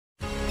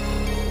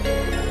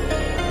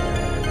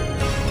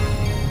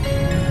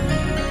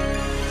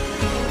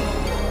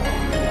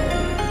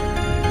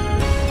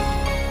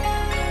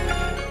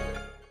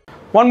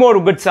One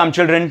more good sum,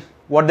 children.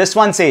 What this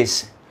one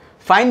says,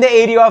 find the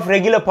area of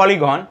regular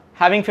polygon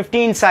having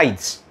 15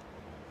 sides.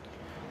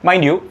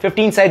 Mind you,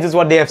 15 sides is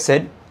what they have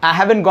said. I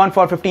haven't gone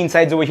for 15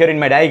 sides over here in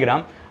my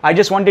diagram. I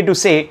just wanted to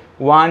say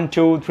 1,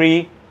 2,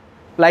 3.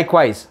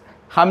 Likewise,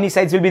 how many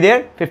sides will be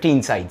there?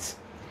 15 sides.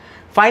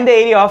 Find the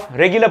area of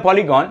regular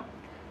polygon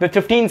with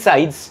 15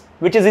 sides,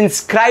 which is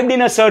inscribed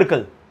in a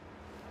circle.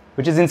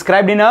 Which is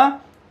inscribed in a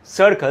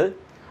circle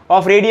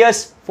of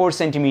radius 4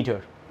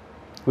 centimeter.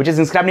 Which is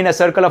inscribed in a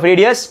circle of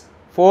radius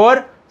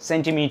 4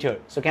 centimeter.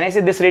 So can I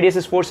say this radius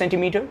is 4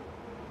 centimeter?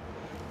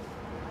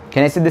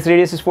 Can I say this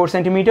radius is 4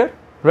 centimeter?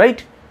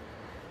 Right?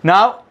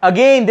 Now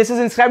again, this is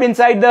inscribed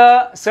inside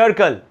the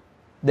circle.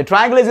 The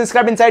triangle is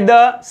inscribed inside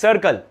the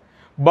circle,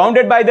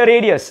 bounded by the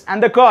radius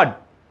and the chord.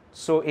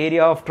 So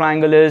area of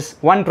triangle is,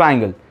 one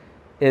triangle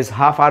is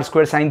half r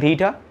square sine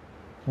theta.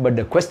 But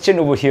the question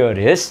over here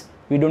is,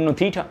 we don't know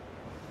theta.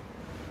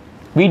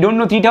 We don't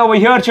know theta over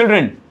here,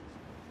 children.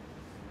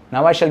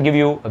 Now I shall give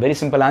you a very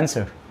simple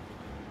answer.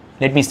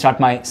 Let me start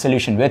my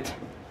solution with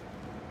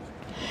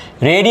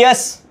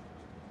radius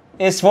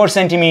is 4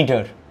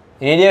 centimeter.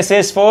 Radius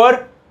is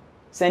 4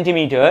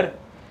 centimeter.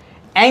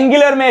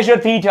 Angular measure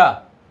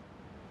theta.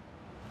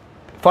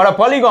 For a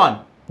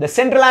polygon, the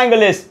central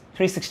angle is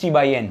 360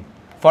 by n.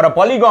 For a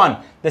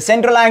polygon, the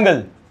central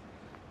angle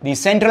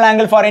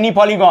for any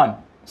polygon,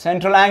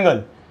 central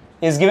angle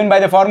is given by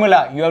the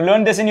formula. You have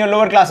learned this in your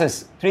lower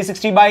classes,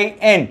 360 by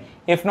n.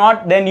 If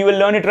not, then you will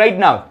learn it right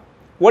now.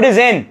 What is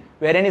n?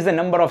 Where n is the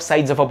number of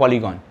sides of a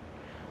polygon.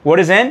 What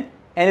is n?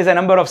 N is the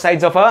number of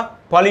sides of a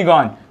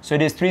polygon. So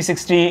it is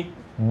 360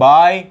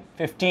 by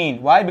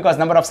 15. Why? Because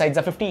number of sides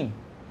are 15.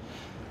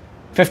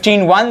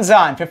 15 ones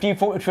are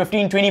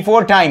 15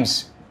 24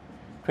 times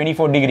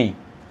 24 degree.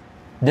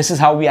 This is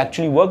how we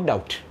actually worked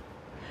out.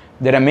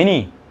 There are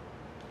many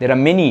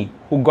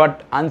who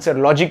got answer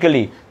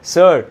logically.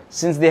 Sir,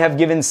 since they have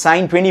given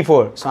sine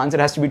 24, so answer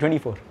has to be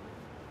 24.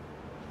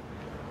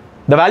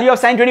 The value of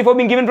sine 24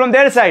 being given from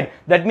their side.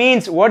 That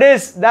means, what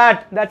is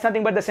that? That's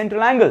nothing but the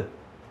central angle.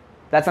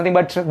 That's nothing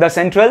but the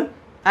central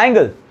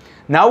angle.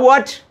 Now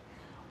what?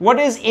 What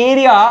is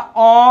area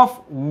of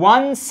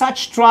one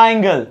such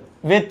triangle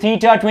with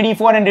theta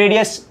 24 and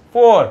radius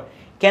 4?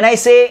 Can I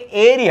say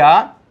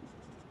area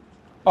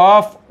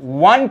of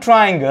one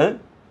triangle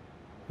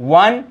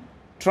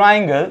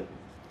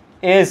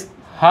is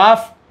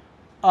half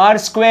r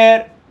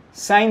square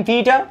sine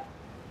theta?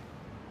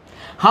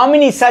 How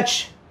many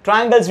such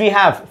triangles we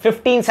have?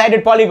 15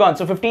 sided polygon,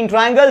 so 15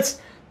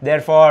 triangles.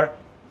 Therefore,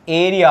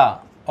 area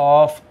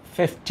of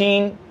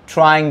 15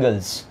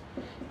 triangles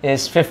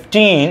is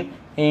 15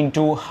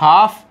 into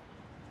half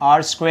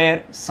r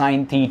square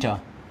sine theta.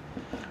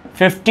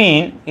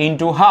 15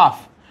 into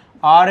half.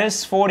 R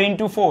is 4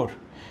 into 4.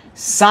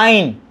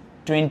 Sine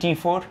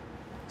 24.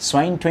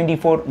 Sine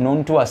 24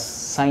 known to us.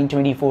 Sine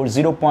 24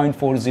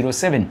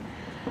 0.407.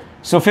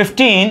 So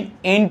 15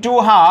 into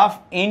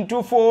half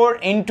into 4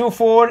 into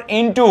 4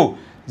 into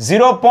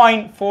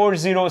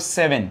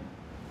 0.407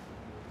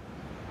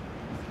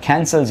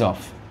 cancels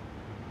off.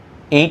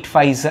 8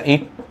 5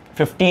 8.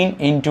 15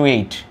 into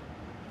 8.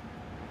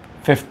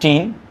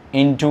 15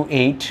 into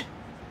 8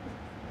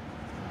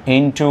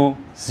 into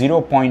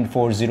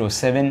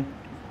 0.407.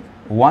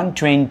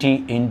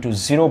 120 into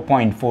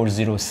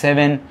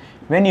 0.407.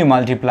 When you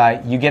multiply,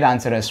 you get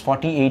answer as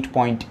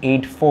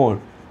 48.84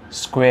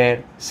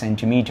 square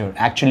centimeter.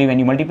 Actually, when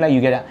you multiply,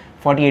 you get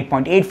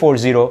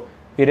 48.840.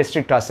 We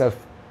restrict ourselves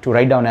to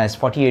write down as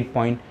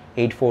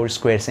 48.84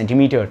 square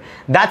centimeter.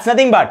 That's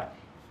nothing but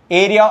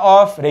area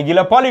of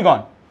regular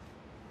polygon.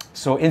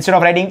 So instead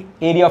of writing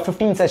area of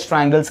 15 such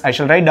triangles, I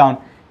shall write down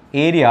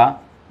area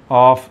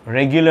of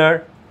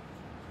regular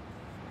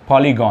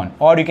polygon,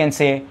 or you can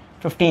say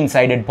 15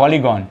 sided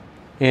polygon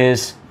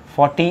is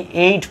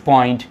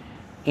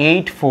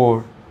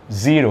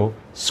 48.840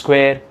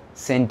 square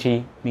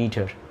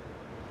centimeter,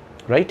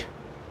 right?